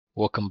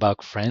Welcome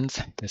back,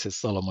 friends. This is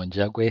Solomon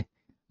Jagwe.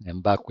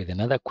 I'm back with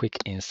another quick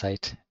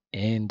insight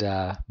and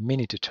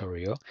mini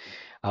tutorial.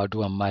 I'll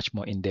do a much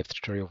more in-depth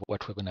tutorial of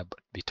what we're going to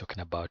be talking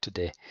about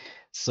today.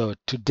 So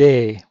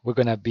today we're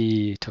going to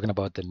be talking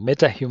about the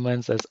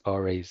MetaHumans as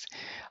always.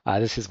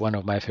 This is one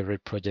of my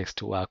favorite projects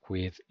to work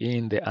with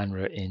in the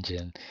Unreal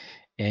Engine.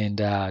 And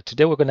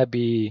today we're going to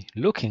be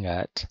looking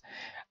at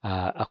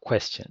a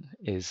question.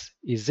 Is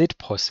it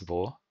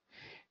possible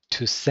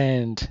to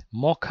send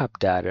mockup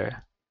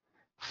data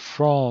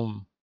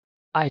from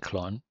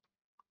iClone,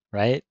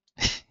 right?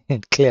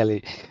 And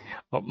clearly,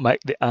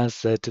 the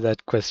answer to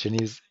that question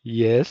is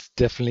yes,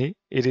 definitely.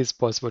 It is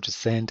possible to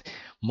send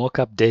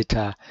mockup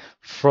data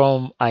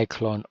from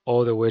iClone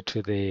all the way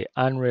to the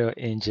Unreal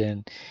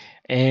Engine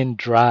and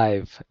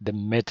drive the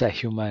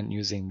MetaHuman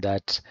using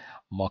that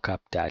mockup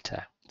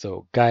data.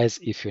 So guys,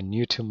 if you're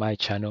new to my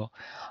channel,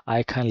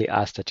 I kindly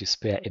ask that you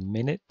spare a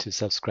minute to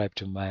subscribe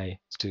to my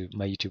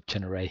YouTube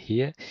channel right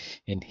here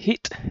and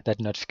hit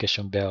that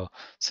notification bell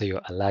so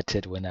you're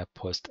alerted when I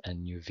post a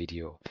new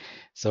video.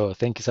 So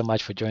thank you so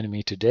much for joining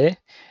me today.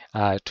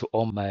 To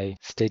all my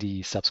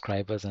steady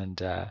subscribers,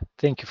 and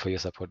thank you for your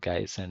support,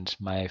 guys, and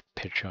my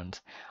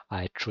patrons.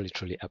 I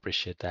truly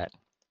appreciate that.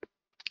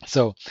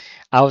 So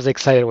I was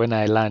excited when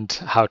I learned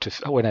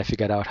when I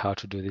figured out how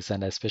to do this,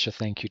 and a special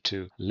thank you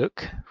to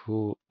Luke,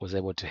 who was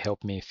able to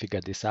help me figure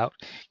this out,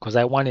 because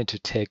I wanted to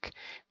take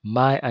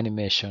my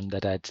animation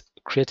that I'd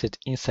created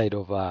inside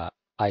of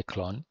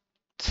iClone,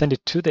 send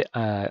it to the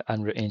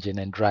Unreal Engine,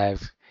 and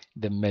drive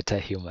the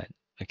MetaHuman.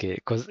 Okay,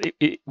 because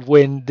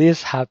when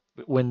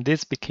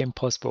this became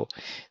possible,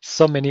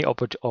 so many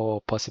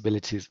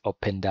possibilities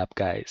opened up,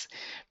 guys.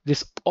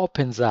 This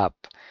opens up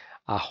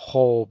a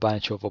whole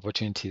bunch of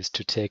opportunities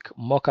to take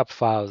mockup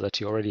files that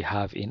you already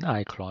have in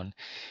iClone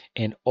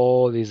and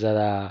all these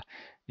other,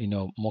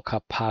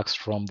 mockup packs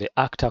from the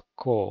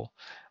ActorCore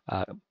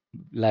uh,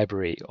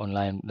 library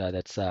online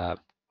that's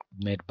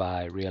made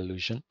by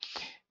Reallusion.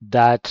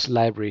 That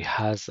library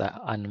has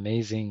an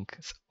amazing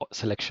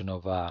selection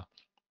of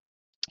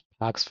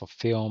packs for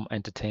film,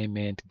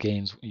 entertainment,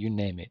 games, you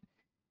name it.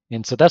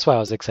 And so that's why I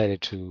was excited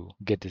to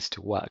get this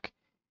to work.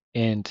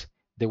 And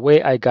the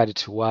way I got it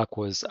to work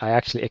was I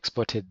actually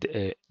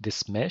exported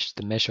this mesh,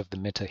 the mesh of the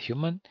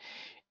MetaHuman,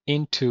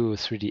 into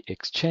 3D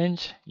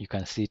Exchange. You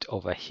can see it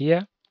over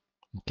here,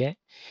 okay?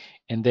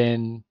 And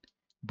then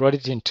brought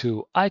it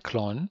into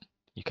iClone.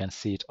 You can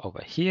see it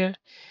over here.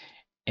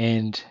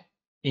 And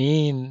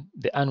in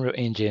the Unreal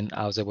Engine,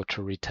 I was able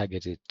to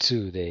retarget it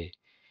to the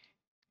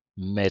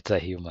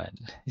MetaHuman.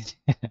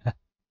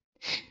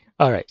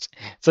 All right.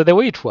 So the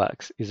way it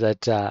works is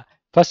that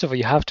first of all,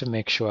 you have to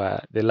make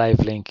sure the live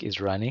link is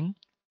running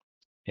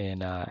in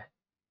the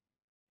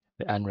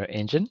Unreal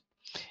Engine.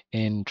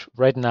 And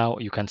right now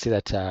you can see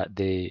that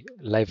the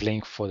live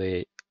link for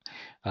the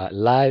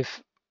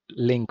live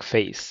link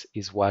face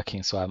is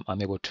working. So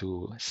I'm able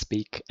to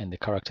speak and the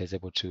character is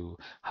able to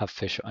have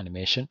facial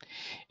animation.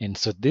 And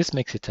so this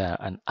makes it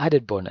an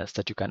added bonus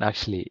that you can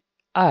actually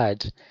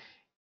add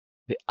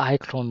the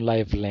iClone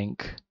live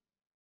link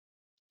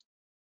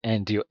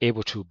and you're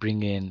able to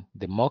bring in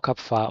the mockup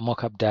file,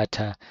 mockup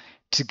data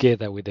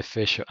together with the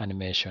facial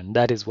animation.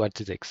 That is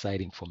what is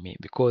exciting for me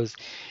because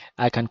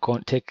I can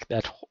take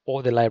that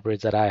all the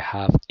libraries that I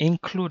have,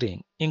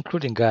 including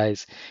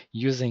guys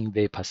using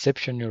the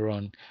Perception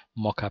Neuron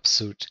Mocap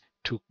Suit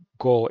to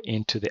go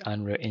into the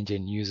Unreal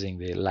Engine using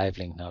the live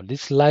link. Now,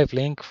 this live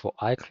link for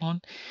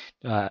iClone,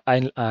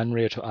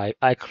 Unreal to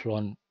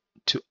iClone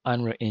to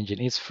Unreal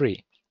Engine is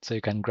free, so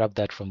you can grab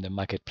that from the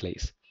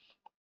marketplace.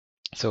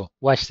 So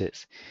watch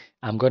this.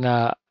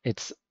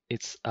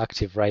 It's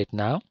active right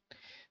now.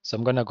 So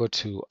I'm gonna go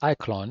to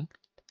iClone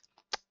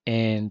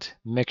and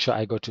make sure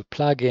I go to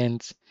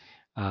plugins,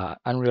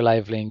 Unreal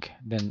Live Link,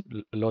 then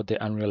load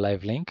the Unreal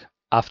Live Link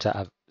after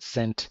I've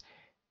sent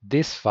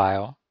this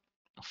file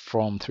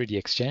from 3D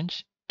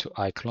Exchange to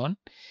iClone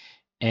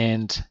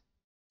and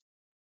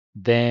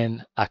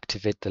then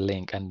activate the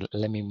link. And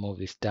let me move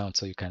this down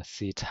so you can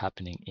see it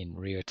happening in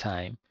real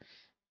time.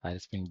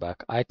 Let's bring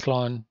back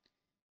iClone.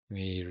 Let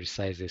me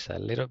resize this a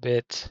little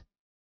bit.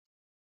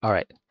 All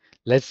right,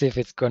 let's see if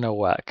it's gonna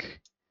work.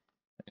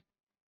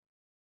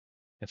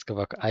 Let's go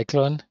back to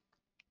iClone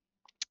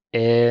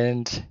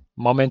and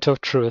moment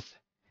of truth.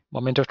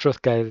 Moment of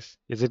truth, guys.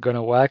 Is it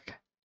gonna work?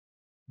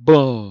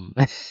 Boom.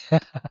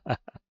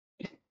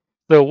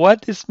 So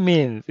what this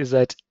means is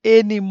that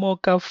any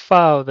mockup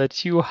file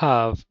that you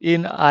have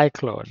in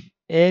iClone,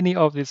 any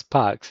of these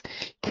packs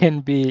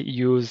can be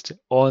used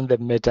on the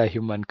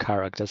MetaHuman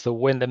character. So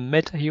when the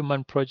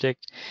MetaHuman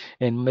project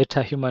and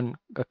MetaHuman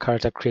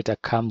character creator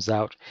comes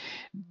out,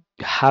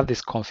 have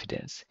this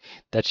confidence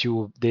that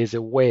there's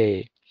a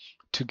way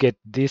to get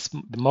the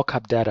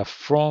mockup data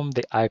from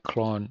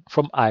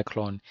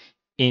iClone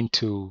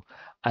into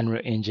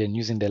Unreal Engine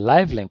using the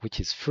live link, which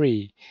is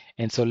free.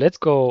 And so let's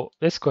go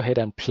ahead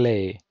and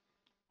play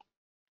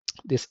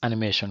this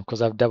animation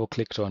because I've double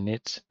clicked on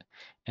it,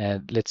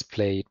 and let's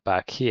play it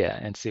back here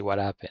and see what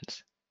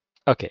happens.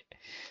 Okay,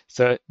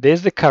 so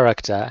there's the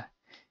character,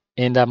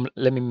 And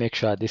let me make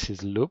sure this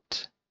is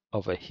looped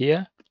over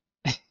here.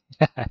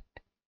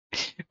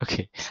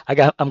 Okay,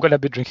 I'm gonna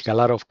be drinking a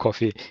lot of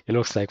coffee, it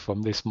looks like,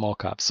 from this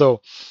mockup.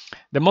 So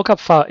the mockup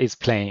file is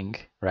playing,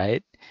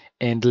 right?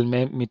 And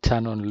let me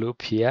turn on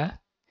loop here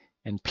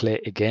and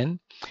play again.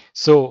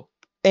 So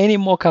any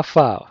mockup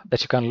file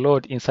that you can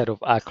load inside of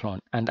iClone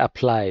and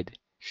applied.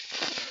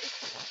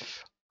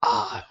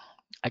 I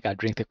gotta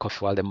drink the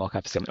coffee while the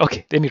mockup is coming.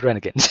 Okay, let me run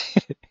again.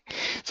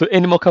 So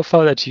any mockup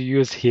file that you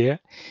use here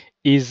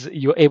is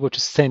you're able to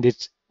send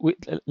it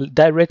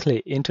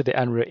directly into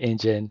the Unreal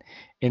Engine,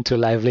 into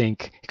Live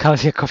Link. Come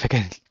here, coffee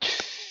again.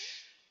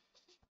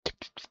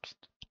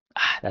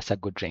 That's a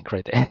good drink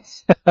right there.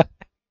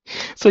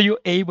 So you're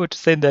able to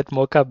send that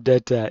mockup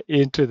data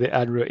into the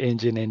Unreal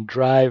Engine and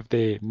drive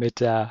the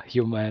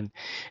MetaHuman.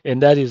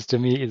 And that is, to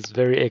me, is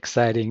very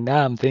exciting.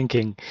 Now I'm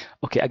thinking,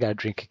 okay, I gotta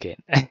drink again.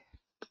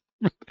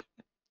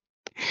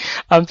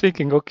 I'm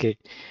thinking, okay,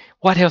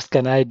 what else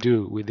can I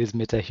do with these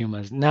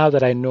MetaHumans now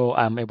that I know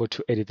I'm able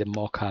to edit the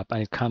mockup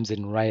and it comes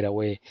in right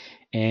away?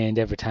 And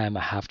every time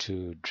I have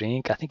to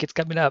drink, I think it's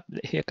coming up.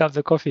 Here comes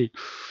the coffee.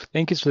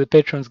 Thank you to the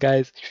patrons,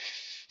 guys.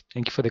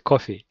 Thank you for the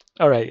coffee.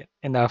 All right,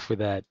 enough with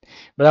that.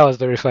 But that was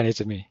very funny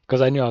to me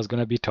because I knew I was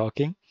going to be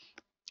talking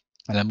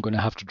and I'm going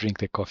to have to drink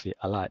the coffee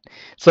a lot.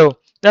 So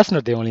that's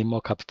not the only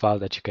mockup file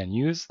that you can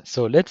use.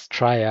 So let's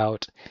try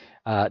out.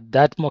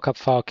 That mockup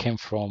file came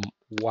from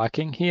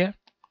working here.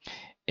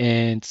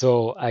 And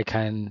so I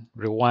can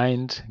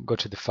rewind, go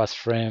to the first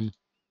frame,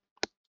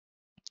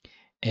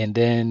 and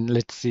then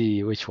let's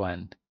see which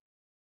one.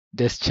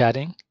 Desk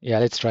chatting. Yeah,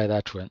 let's try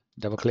that one.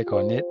 Double click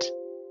on it.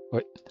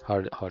 Wait,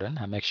 hold on.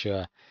 I make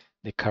sure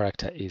the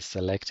character is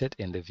selected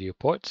in the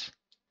viewport.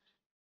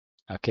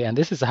 Okay, and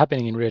this is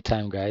happening in real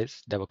time,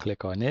 guys. Double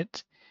click on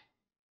it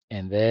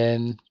and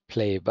then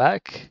play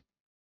back.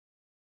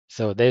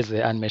 So there's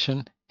the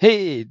animation.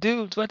 Hey,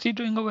 dude, what are you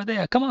doing over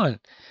there? Come on.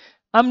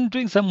 I'm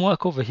doing some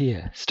work over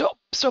here. Stop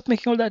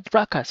making all that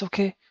ruckus,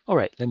 okay? All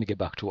right, let me get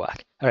back to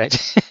work. All right.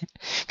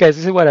 Guys,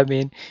 you see what I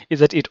mean? Is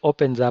that it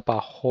opens up a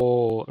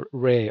whole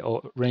array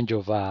or range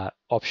of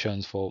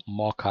options for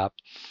mockup.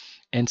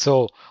 And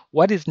so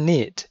what is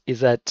neat is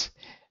that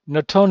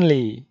not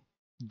only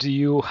do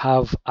you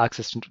have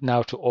access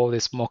now to all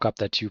this mockup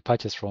that you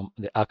purchased from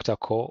the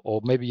ActorCore,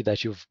 or maybe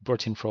that you've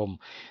brought in from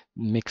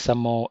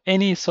Mixamo,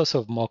 any source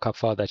of mockup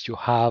file that you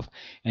have,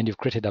 and you've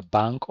created a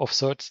bank of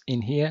sorts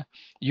in here,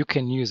 you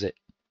can use it.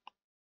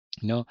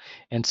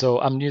 And so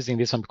I'm using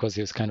this one because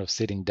he was kind of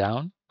sitting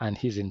down and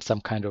he's in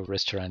some kind of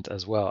restaurant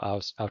as well.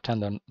 I'll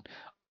turn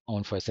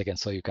on for a second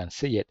so you can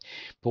see it.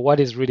 But what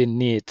is really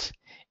neat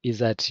is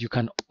that you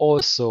can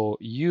also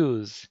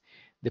use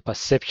the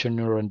perception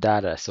neuron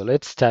data. So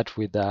let's start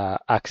with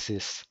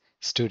Axis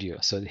Studio.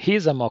 So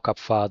here's a mockup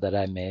file that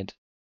I made.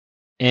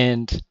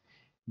 And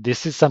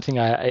this is something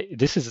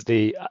this is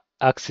the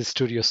Axis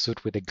Studio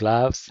Suit with the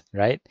gloves,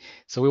 right?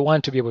 So we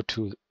want to be able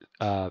to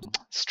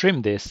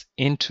stream this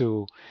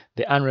into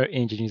the Unreal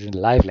Engine using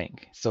Live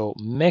Link. So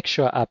make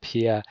sure up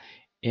here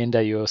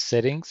under your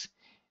settings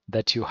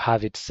that you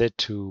have it set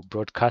to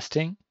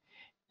broadcasting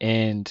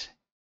and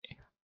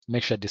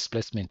make sure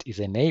displacement is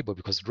enabled,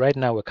 because right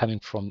now we're coming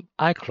from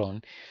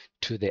iClone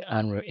to the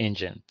Unreal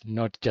Engine,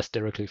 not just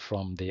directly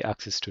from the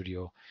Axis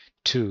Studio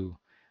to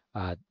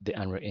the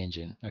Unreal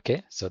Engine.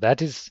 Okay, so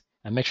that is,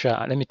 and make sure,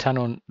 let me turn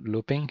on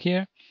looping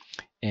here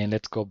and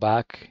let's go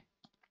back.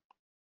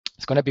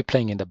 It's going to be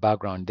playing in the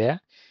background there.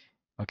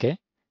 Okay,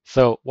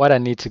 so what I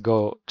need to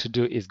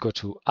do is go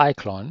to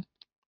iClone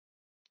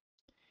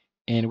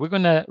and we're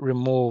going to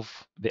remove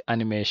the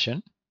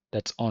animation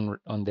that's on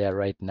there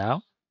right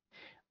now.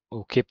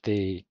 We'll keep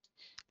the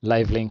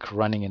Live Link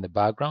running in the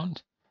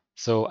background.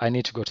 So I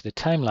need to go to the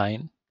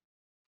timeline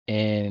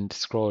and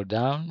scroll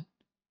down,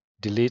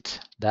 delete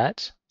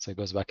that. So it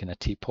goes back in a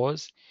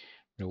T-pause,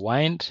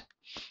 rewind.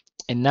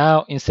 And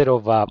now instead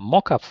of a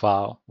mockup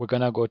file, we're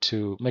gonna go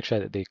to make sure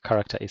that the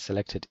character is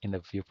selected in the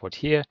viewport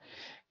here.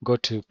 Go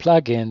to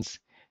plugins,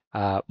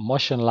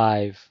 Motion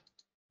Live,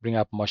 bring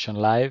up Motion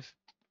Live.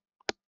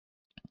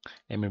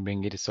 Let me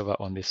bring it over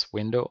on this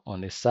window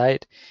on this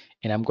side.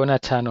 And I'm gonna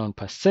turn on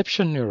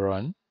Perception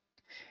Neuron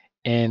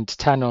and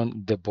turn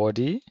on the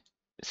body,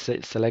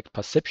 select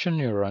Perception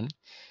Neuron,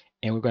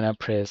 and we're going to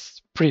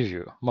press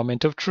Preview,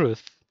 Moment of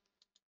Truth,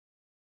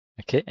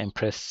 okay, and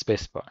press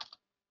Spacebar.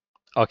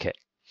 Okay,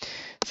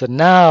 so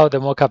now the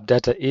mockup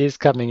data is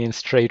coming in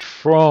straight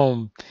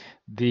from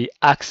the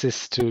Axis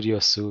Studio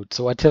Suit.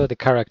 So whatever the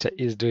character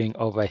is doing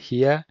over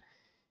here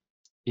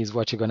is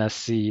what you're going to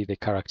see the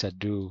character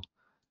do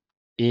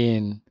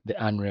in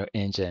the Unreal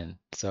Engine.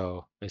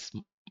 So let's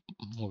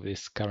move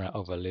this camera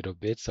over a little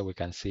bit so we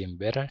can see him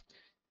better.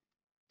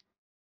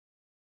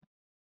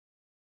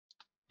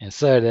 And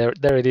so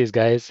there it is,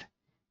 guys.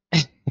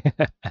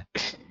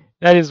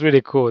 That is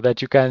really cool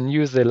that you can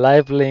use the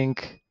live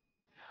link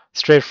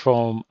straight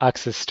from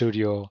Access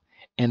Studio,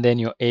 and then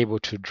you're able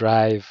to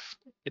drive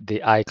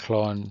the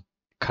iClone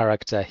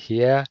character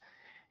here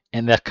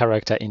and that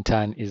character in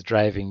turn is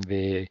driving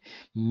the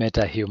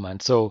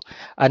MetaHuman. So,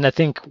 and I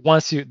think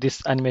once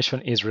this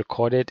animation is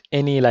recorded,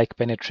 any like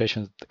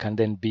penetrations can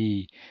then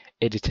be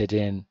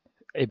edited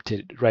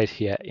right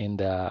here in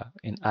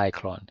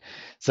iClone.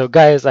 So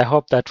guys, I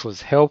hope that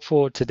was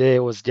helpful. Today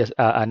was just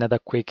another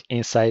quick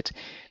insight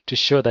to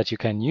show that you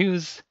can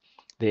use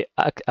the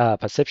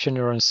Perception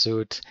Neuron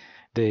Suit,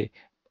 the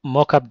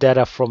mockup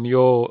data from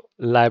your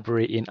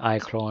library in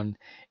iClone,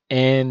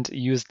 and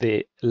use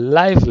the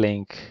live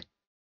link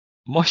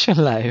Motion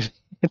Live.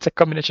 It's a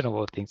combination of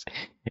all things.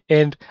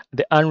 And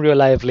the Unreal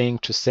Live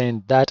link to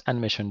send that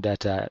animation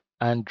data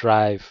and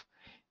drive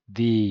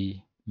the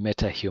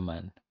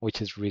MetaHuman,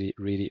 which is really,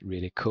 really,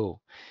 really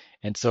cool.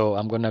 And so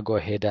I'm gonna go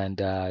ahead and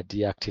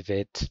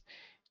deactivate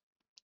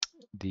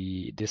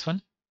this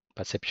one,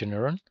 Perception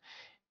Neuron.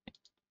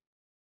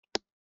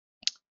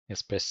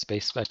 Let's press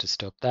spacebar to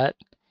stop that.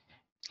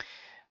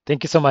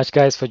 Thank you so much,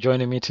 guys, for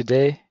joining me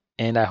today,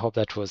 and I hope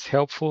that was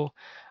helpful.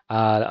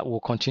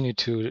 We'll continue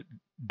to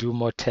do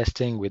more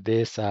testing with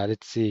this.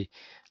 Let's see.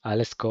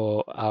 Let's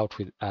go out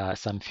with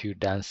some few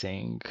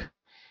dancing.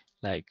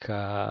 Like,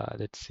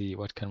 let's see,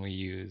 what can we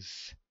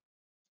use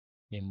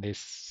in this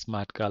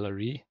smart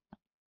gallery?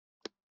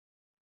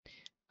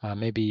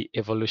 Maybe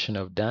evolution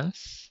of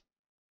dance.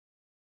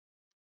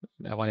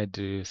 I want to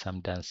do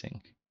some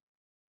dancing.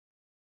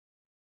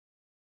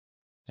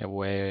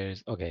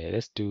 Okay,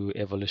 let's do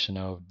evolution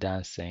of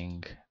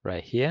dancing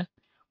right here.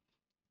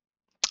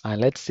 And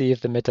let's see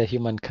if the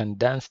MetaHuman can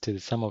dance to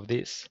some of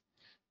this.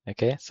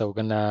 Okay, so we're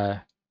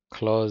gonna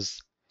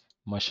close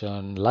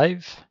motion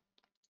live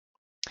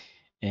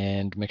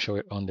and make sure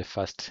we're on the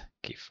first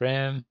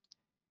keyframe.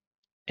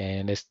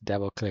 And let's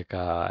double click.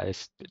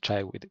 Let's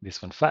try with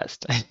this one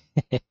first.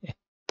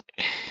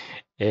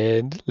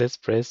 And let's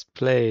press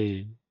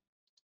play.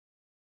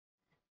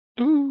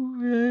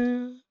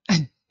 Ooh,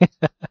 yeah.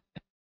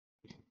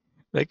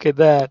 Look at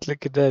that.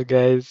 Look at that,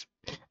 guys.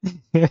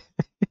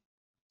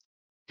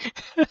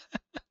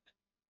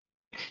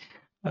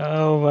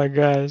 Oh my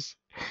gosh.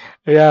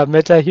 Yeah,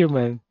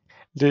 MetaHuman.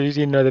 You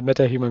didn't know the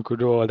MetaHuman could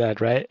do all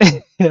that, right?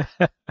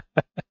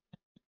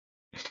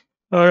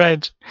 All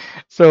right.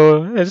 So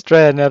let's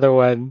try another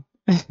one.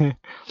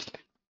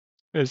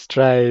 Let's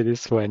try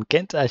this one.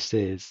 Can't touch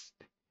this.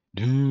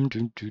 Can't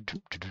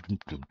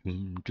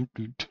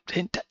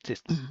touch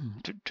this.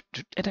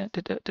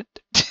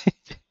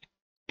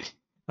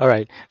 All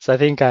right. So I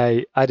think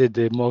I added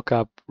the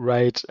mockup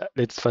right.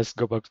 Let's first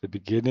go back to the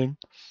beginning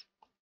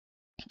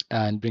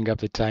and bring up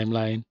the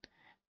timeline.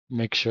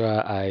 Make sure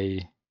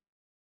I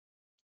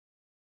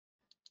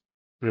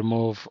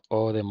remove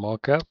all the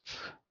mockup.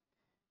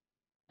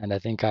 And I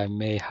think I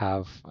may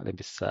have, let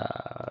me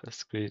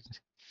screen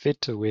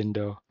fit to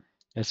window.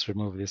 Let's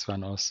remove this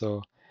one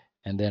also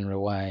and then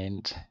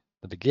rewind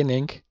the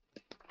beginning.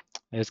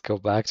 Let's go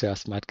back to our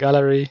smart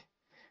gallery.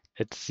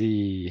 Let's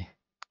see,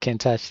 can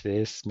touch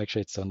this. Make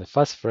sure it's on the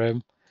first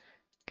frame.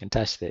 Can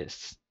touch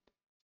this.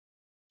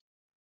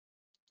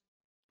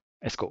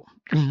 Let's go.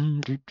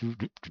 Can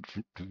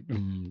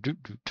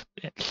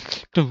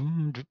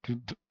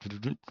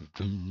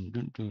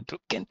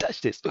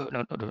touch this. Oh,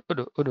 no, no, no,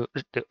 no,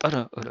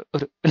 no,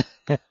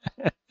 no.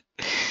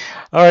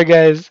 All right,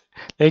 guys.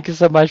 Thank you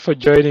so much for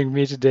joining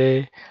me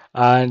today,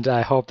 and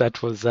I hope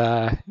that was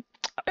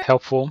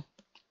helpful.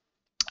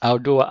 I'll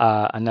do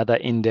another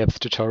in-depth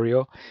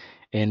tutorial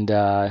and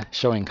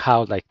showing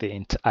how like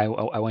I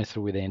went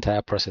through with the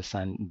entire process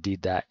and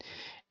did that,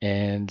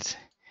 and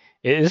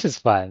this is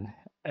fun.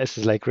 This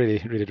is like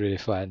really, really, really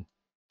fun.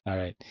 All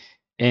right,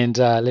 and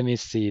let me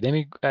see. Let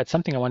me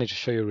something I wanted to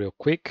show you real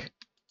quick.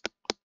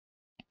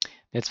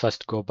 Let's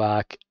first go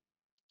back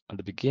at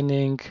the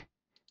beginning.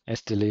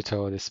 Let's delete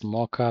all this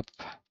mockup.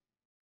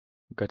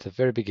 Go to the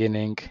very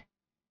beginning,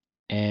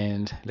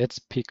 and let's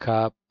pick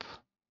up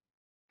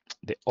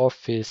the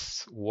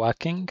office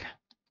working,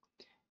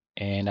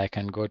 and I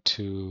can go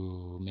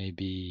to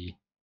maybe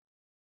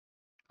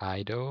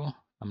idle.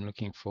 I'm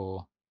looking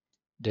for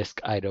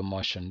desk idle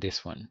motion,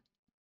 this one.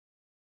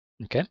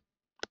 Okay.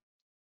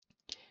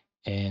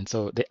 And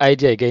so the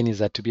idea again is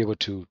that to be able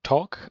to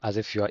talk as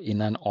if you are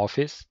in an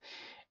office.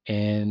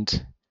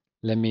 And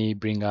let me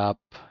bring up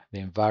the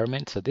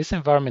environment. So this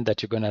environment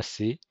that you're gonna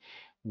see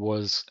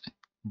was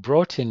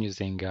brought in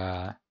using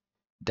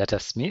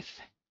DataSmith.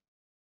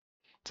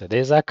 So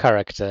there's our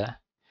character,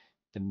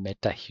 the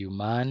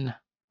MetaHuman.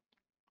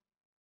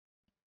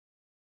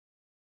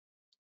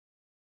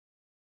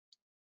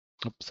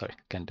 Oops, sorry,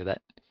 can't do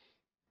that.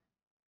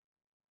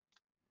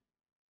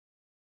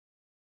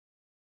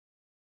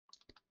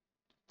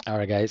 All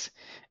right, guys.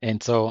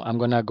 And so I'm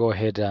gonna go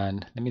ahead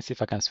and let me see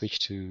if I can switch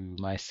to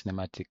my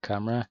cinematic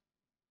camera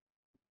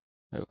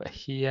over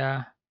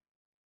here.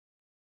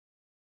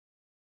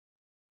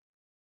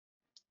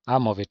 I'll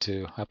move it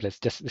to a place.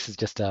 This is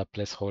just a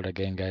placeholder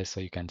again, guys,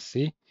 so you can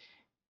see.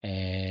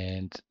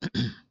 And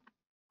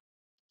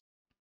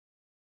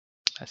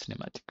a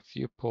cinematic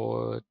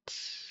viewport.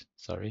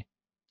 Sorry.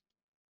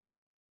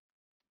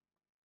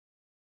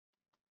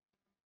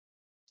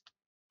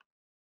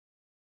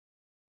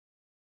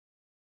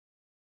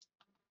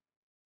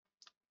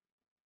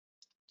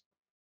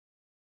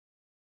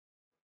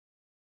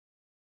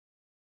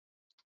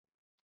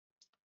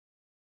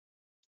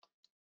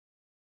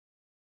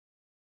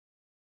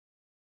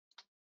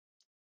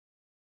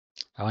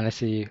 I want to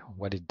see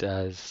what it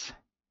does,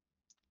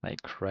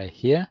 like right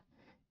here.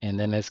 And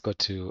then let's go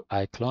to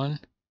iClone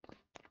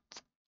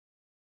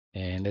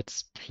and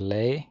let's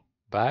play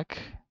back.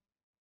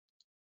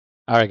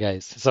 All right,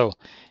 guys. So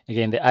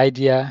again, the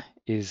idea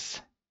is,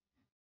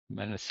 I'm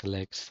going to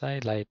select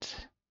sidelight.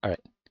 All right.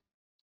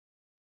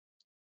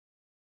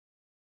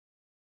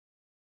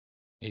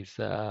 Is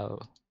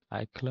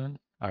iClone.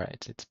 All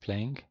right, it's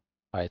playing.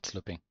 All right, it's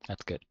looping.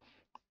 That's good.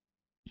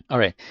 All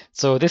right,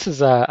 so this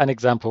is an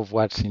example of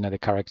what the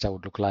character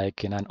would look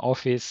like in an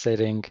office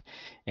setting,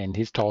 and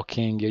he's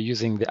talking. You're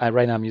using the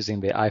right now. I'm using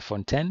the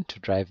iPhone 10 to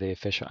drive the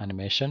facial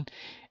animation,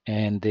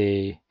 and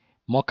the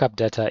mockup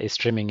data is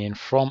streaming in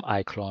from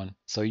iClone,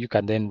 so you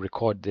can then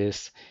record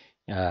this.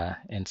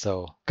 And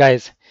so,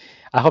 guys,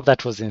 I hope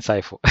that was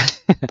insightful,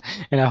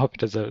 and I hope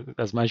it was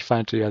as much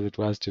fun to you as it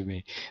was to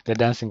me. The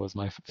dancing was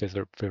my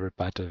favorite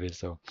part of it.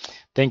 So.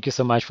 Thank you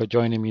so much for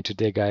joining me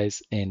today,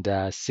 guys, and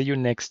see you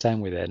next time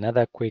with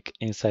another quick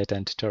insight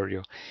and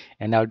tutorial.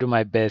 And I'll do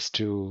my best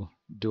to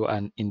do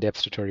an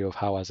in-depth tutorial of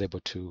how I was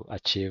able to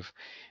achieve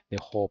the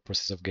whole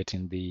process of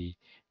getting the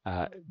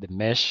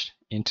mesh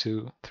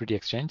into 3D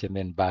Exchange and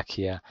then back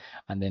here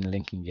and then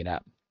linking it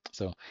up.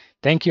 So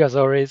thank you as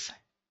always.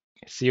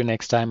 See you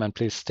next time, and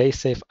please stay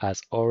safe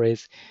as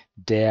always.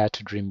 Dare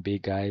to dream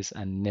big, guys,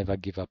 and never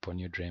give up on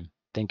your dream.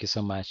 Thank you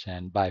so much,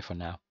 and bye for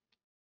now.